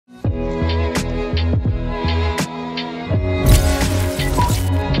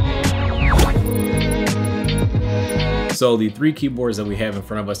So the three keyboards that we have in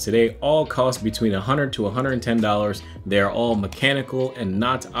front of us today all cost between $100 to $110. They are all mechanical and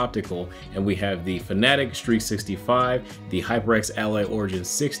not optical. And we have the Fanatic Streak 65, the HyperX Alloy Origin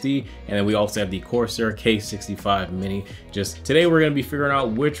 60, and then we also have the Corsair K65 Mini. Just today we're going to be figuring out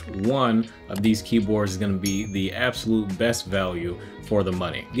which one of these keyboards is going to be the absolute best value for the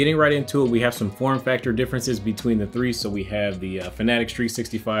money. Getting right into it, we have some form factor differences between the three. So we have the Fanatic Streak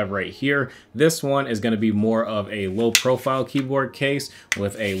 65 right here. This one is going to be more of a low profile keyboard case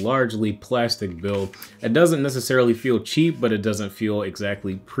with a largely plastic build. It doesn't necessarily feel cheap, but it doesn't feel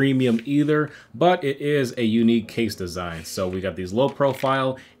exactly premium either, but it is a unique case design. So we got these low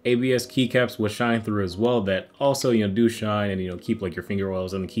profile ABS keycaps which shine through as well, that also do shine and keep like your finger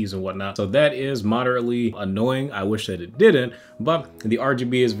oils on the keys and whatnot. So that is moderately annoying. I wish that it didn't, but the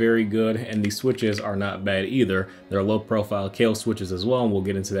RGB is very good and the switches are not bad either. They're low profile Kailh switches as well, and we'll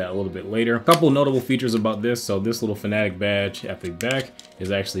get into that a little bit later. A couple notable features about this. So this little Fanatic badge at the back is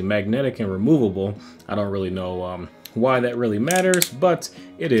actually magnetic and removable. I don't really know why that really matters, but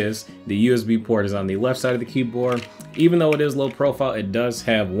it is. The USB port is on the left side of the keyboard. Even though it is low profile, it does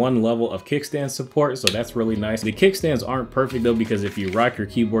have one level of kickstand support, so that's really nice. The kickstands aren't perfect though, because if you rock your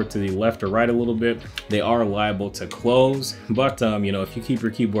keyboard to the left or right a little bit, they are liable to close. But if you keep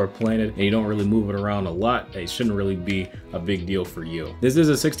your keyboard planted and you don't really move it around a lot, it shouldn't really be a big deal for you. This is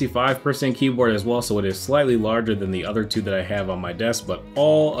a 65% keyboard as well, so it is slightly larger than the other two that I have on my desk, but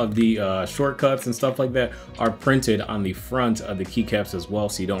all of the shortcuts and stuff like that are printed on the front of the keycaps as well,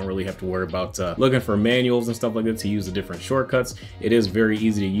 so you don't really have to worry about looking for manuals and stuff like that to use the different shortcuts. It is very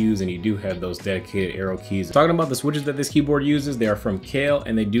easy to use, and you do have those dedicated arrow keys. Talking about the switches that this keyboard uses, they are from Kailh,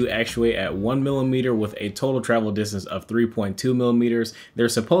 and they do actuate at 1mm with a total travel distance of 3.2mm. They're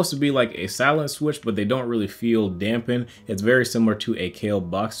supposed to be like a silent switch, but they don't really feel dampened. It's very similar to a Kailh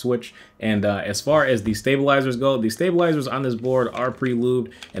box switch. And as far as the stabilizers go, the stabilizers on this board are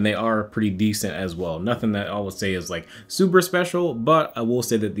pre-lubed and they are pretty decent as well. Nothing that I would say is like super special, but I will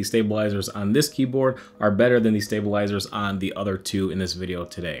say that the stabilizers on this keyboard are better than the stabilizers on the other two in this video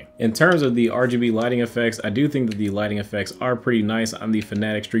today. In terms of the RGB lighting effects, I do think that the lighting effects are pretty nice on the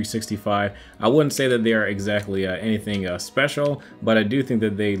Fanatic Streak 65. I wouldn't say that they are exactly anything special, but I do think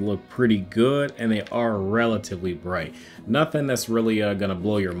that they look pretty good and they are relatively bright. Nothing that's really gonna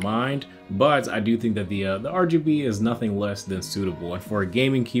blow your mind, but I do think that the RGB is nothing less than suitable. And for a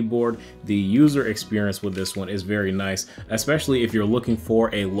gaming keyboard, the user experience with this one is very nice, especially if you're looking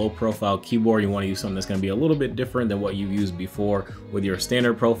for a low profile keyboard. You want to use something that's going to be a little bit different than what you've used before with your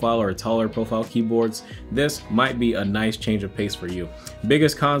standard profile or taller profile keyboards. This might be a nice change of pace for you.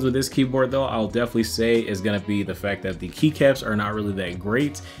 Biggest cons with this keyboard though, I'll definitely say, is going to be the fact that the keycaps are not really that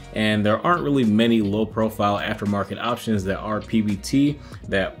great, and there aren't really many low profile aftermarket options that are PBT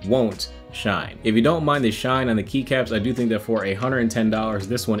that won't shine. If you don't mind the shine on the keycaps, I do think that for $110,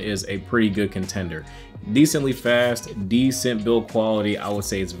 this one is a pretty good contender. Decently fast, decent build quality. I would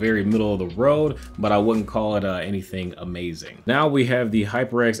say it's very middle of the road, but I wouldn't call it anything amazing. Now we have the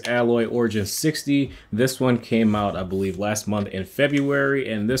HyperX Alloy Origin 60. This one came out, I believe, last month in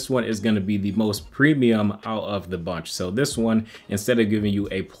February, and this one is going to be the most premium out of the bunch. So this one, instead of giving you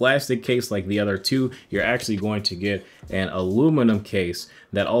a plastic case like the other two, you're actually going to get an aluminum case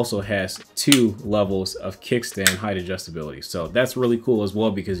that also has 2 levels of kickstand height adjustability. So that's really cool as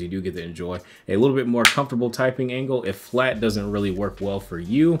well, because you do get to enjoy a little bit more comfortable typing angle if flat doesn't really work well for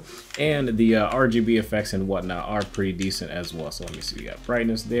you. And the RGB effects and whatnot are pretty decent as well. So let me see, we got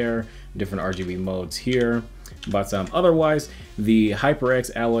brightness there, different RGB modes here. But otherwise, the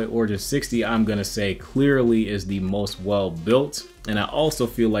HyperX Alloy Origin 60, I'm gonna say clearly is the most well built. And I also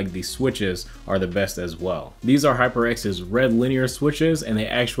feel like the switches are the best as well. These are HyperX's red linear switches, and they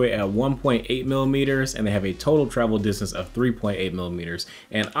actuate at 1.8mm, and they have a total travel distance of 3.8mm.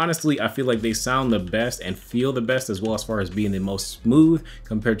 And honestly, I feel like they sound the best and feel the best as well, as far as being the most smooth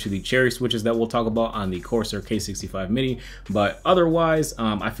compared to the cherry switches that we'll talk about on the Corsair K65 Mini. But otherwise,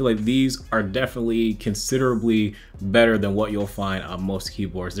 I feel like these are definitely considerably better than what you'll find on most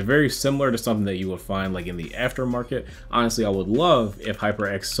keyboards. They're very similar to something that you would find like in the aftermarket. Honestly, I would love if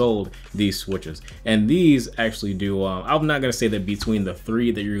HyperX sold these switches, and these actually do. I'm not gonna say that between the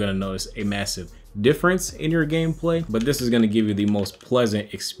three that you're gonna notice a massive difference in your gameplay, but this is going to give you the most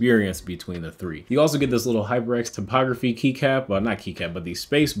pleasant experience between the three. You also get this little HyperX typography keycap, well, not keycap, but the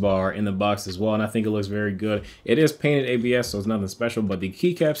space bar in the box as well, and I think it looks very good. It is painted ABS, so it's nothing special, but the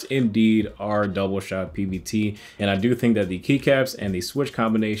keycaps indeed are double shot PBT, and I do think that the keycaps and the switch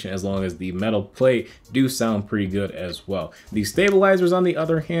combination, as long as the metal plate, do sound pretty good as well. The stabilizers, on the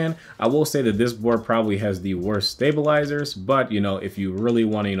other hand, I will say that this board probably has the worst stabilizers, but if you really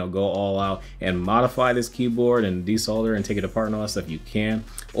want to go all out and modify this keyboard and desolder and take it apart and all that stuff, you can.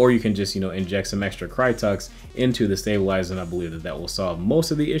 Or you can just, you know, inject some extra Crytux into the stabilizer, and I believe that that will solve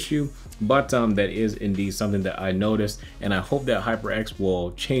most of the issue. But that is indeed something that I noticed, and I hope that HyperX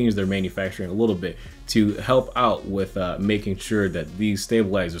will change their manufacturing a little bit to help out with making sure that these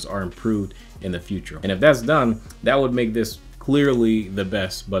stabilizers are improved in the future. And if that's done, that would make this clearly the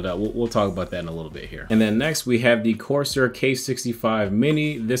best, but we'll talk about that in a little bit here. And then next we have the Corsair K65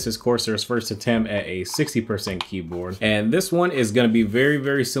 Mini. This is Corsair's first attempt at a 60% keyboard, and this one is going to be very,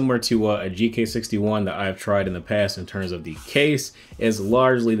 very similar to a GK61 that I've tried in the past. In terms of the case, it's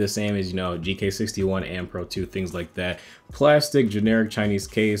largely the same as, you know, GK61 and Pro 2, things like that. Plastic, generic Chinese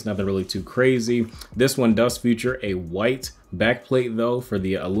case, nothing really too crazy. This one does feature a white backplate though for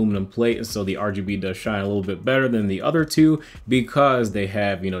the aluminum plate, so the RGB does shine a little bit better than the other two because they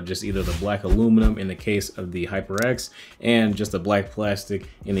have, you know, just either the black aluminum in the case of the HyperX and just a black plastic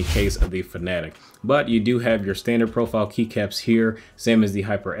in the case of the Fanatic. But you do have your standard profile keycaps here, same as the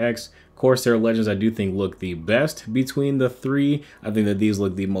HyperX. Corsair Legends, I do think, look the best between the three. I think that these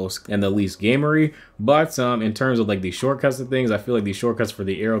look the most and the least gamery. But in terms of like the shortcuts and things, I feel like the shortcuts for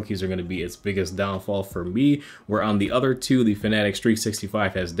the arrow keys are going to be its biggest downfall for me. Where on the other two, the Fanatic Streak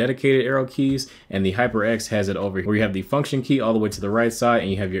 65 has dedicated arrow keys, and the HyperX has it over here, where you have the function key all the way to the right side,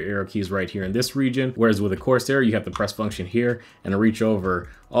 and you have your arrow keys right here in this region. Whereas with the Corsair, you have to press function here and reach over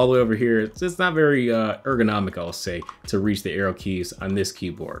all the way over here. It's not very ergonomic, I'll say, to reach the arrow keys on this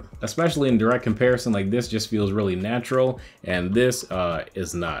keyboard. Especially in direct comparison, like this just feels really natural, and this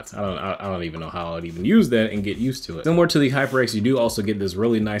is not. I don't even know how I'd even use that and get used to it. Similar to the HyperX, you do also get this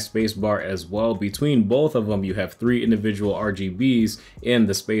really nice space bar as well. Between both of them, you have 3 individual RGBs in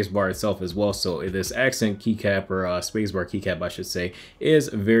the space bar itself as well. So this accent keycap, or space bar keycap, I should say, is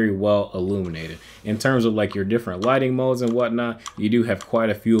very well illuminated. In terms of like your different lighting modes and whatnot, you do have quite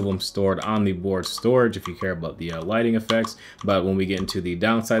a few of them stored on the board storage if you care about the lighting effects. But when we get into the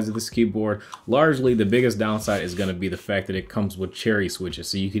downsides of this keyboard, largely the biggest downside is going to be the fact that it comes with cherry switches.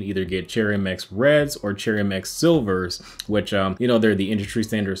 So you can either get Cherry MX Reds or Cherry MX Silvers, which you know, they're the industry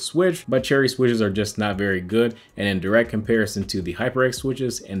standard switch, but cherry switches are just not very good. And in direct comparison to the HyperX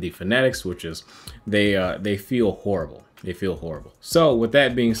switches and the Fanatic switches, they feel horrible. They feel horrible. So with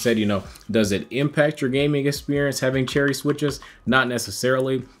that being said, you know, does it impact your gaming experience having cherry switches? Not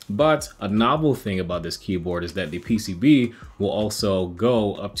necessarily, but a novel thing about this keyboard is that the PCB will also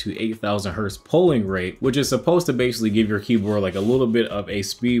go up to 8,000 hertz polling rate, which is supposed to basically give your keyboard like a little bit of a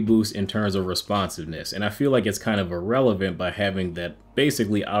speed boost in terms of responsiveness. And I feel like it's kind of irrelevant by having that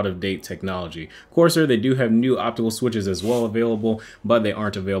basically out-of-date technology. Corsair, they do have new optical switches as well available, but they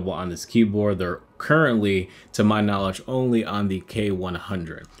aren't available on this keyboard. They're currently, to my knowledge, only on the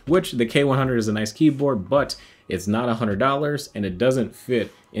K100, which the K100 is a nice keyboard, but it's not $100 and it doesn't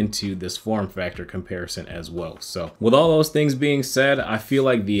fit into this form factor comparison as well. So with all those things being said, I feel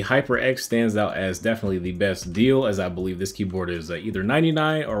like the HyperX stands out as definitely the best deal, as I believe this keyboard is either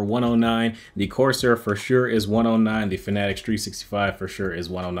 $99 or $109. The Corsair for sure is $109. The Fanatic Streak 65 for sure is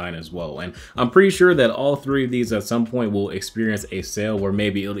 $109 as well. And I'm pretty sure that all three of these at some point will experience a sale where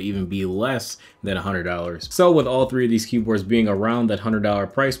maybe it'll even be less than $100. So with all three of these keyboards being around that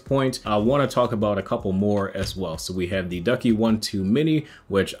 $100 price point, I want to talk about a couple more as well. So we have the Ducky 1-2 Mini,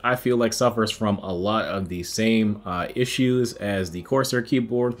 which I feel like suffers from a lot of the same issues as the Corsair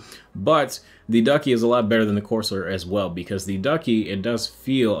keyboard, but the Ducky is a lot better than the Corsair as well, because the Ducky, it does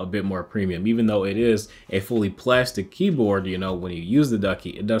feel a bit more premium. Even though it is a fully plastic keyboard, you know, when you use the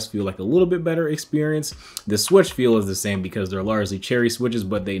Ducky, it does feel like a little bit better experience. The switch feel is the same because they're largely cherry switches,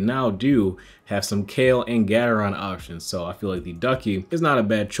 but they now do have some Kale and Gateron options, so I feel like the Ducky is not a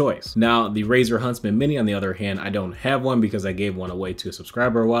bad choice. Now, the Razer Huntsman Mini, on the other hand, I don't have one because I gave one away to a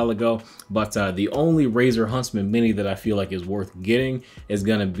subscriber a while ago, but the only Razer Huntsman Mini that I feel like is worth getting is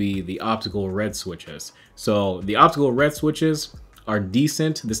going to be the optical red switches. So the optical red switches are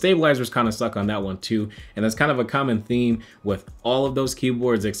decent. The stabilizers kind of suck on that one too, and that's kind of a common theme with all of those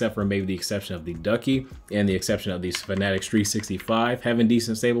keyboards, except for maybe the exception of the Ducky and the exception of the Fanatic Streak 65 having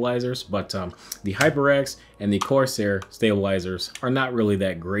decent stabilizers. But the HyperX and the Corsair stabilizers are not really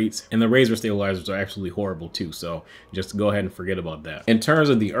that great, and the Razer stabilizers are actually horrible too, so just go ahead and forget about that. In terms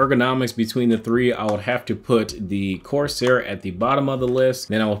of the ergonomics between the three, I would have to put the Corsair at the bottom of the list,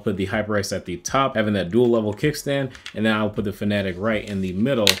 then I will put the HyperX at the top, having that dual level kickstand, and then I'll put the Fanatic right in the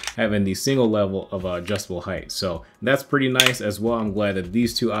middle, having the single level of adjustable height. So that's pretty nice as well. I'm glad that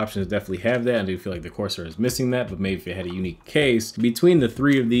these two options definitely have that. I do feel like the Corsair is missing that, but maybe if it had a unique case. Between the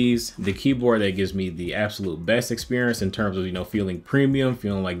three of these, the keyboard that gives me the absolute absolute best experience in terms of, you know, feeling premium,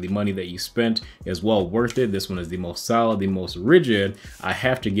 feeling like the money that you spent is well worth it. This one is the most solid, the most rigid. I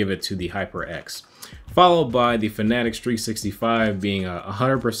have to give it to the HyperX. Followed by the Fanatec Streak 65 being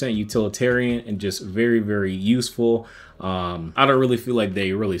 100% utilitarian and just very, very useful. I don't really feel like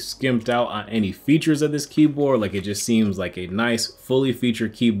they really skimped out on any features of this keyboard. Like, it just seems like a nice, fully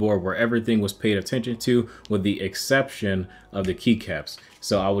featured keyboard where everything was paid attention to, with the exception of the keycaps.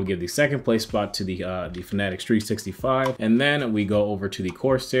 So I would give the second place spot to the Fanatec Streak 65. And then we go over to the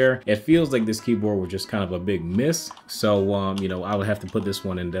Corsair. It feels like this keyboard was just kind of a big miss. So, you know, I would have to put this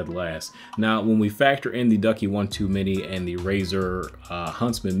one in dead last. Now, when we factor in the Ducky 1-2 Mini and the Razer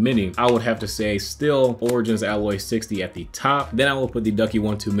Huntsman Mini, I would have to say still Origins Alloy 60 at the top. Then I will put the Ducky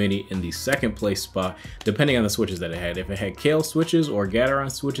 1-2 Mini in the second place spot, depending on the switches that it had. If it had Kale switches or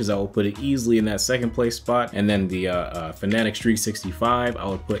Gateron switches, I will put it easily in that second place spot. And then the Fanatec Streak 65, I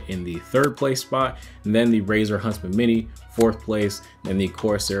would put in the third place spot. And then the Razer Huntsman Mini, fourth place. And the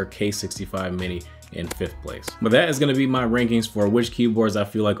Corsair K65 Mini in fifth place. But that is going to be my rankings for which keyboards I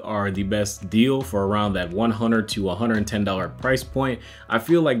feel like are the best deal for around that $100 to $110 price point. I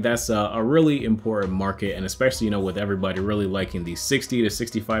feel like that's a really important market, and especially, you know, with everybody really liking the 60 to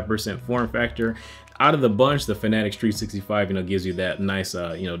 65% form factor. Out of the bunch, the Fanatec Streak 65, you know, gives you that nice,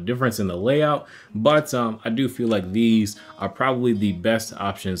 you know, difference in the layout. But I do feel like these are probably the best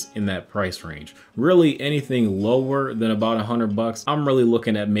options in that price range. Really, anything lower than about $100, I'm really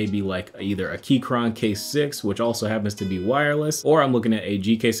looking at maybe like either a Keychron K6, which also happens to be wireless, or I'm looking at a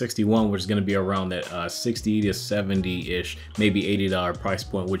GK61, which is going to be around that 60 to 70-ish, maybe $80 price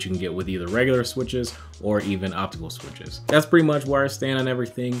point, which you can get with either regular switches or even optical switches. That's pretty much where I stand on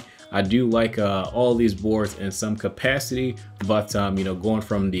everything. I do like all these boards in some capacity, but you know, going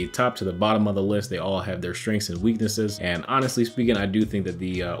from the top to the bottom of the list, they all have their strengths and weaknesses. And honestly speaking, I do think that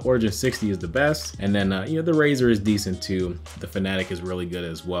the Origin 60 is the best, and then you know, the Razer is decent too. The Fanatec is really good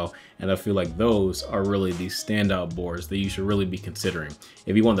as well, and I feel like those are really the standout boards that you should really be considering.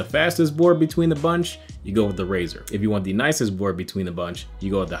 If you want the fastest board between the bunch, you go with the Razer. If you want the nicest board between the bunch,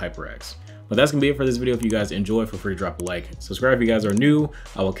 you go with the HyperX. But that's gonna be it for this video. If you guys enjoyed, feel free to drop a like. Subscribe if you guys are new.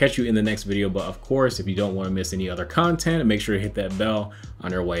 I will catch you in the next video. But of course, if you don't want to miss any other content, make sure to hit that bell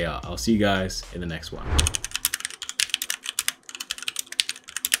on your way out. I'll see you guys in the next one.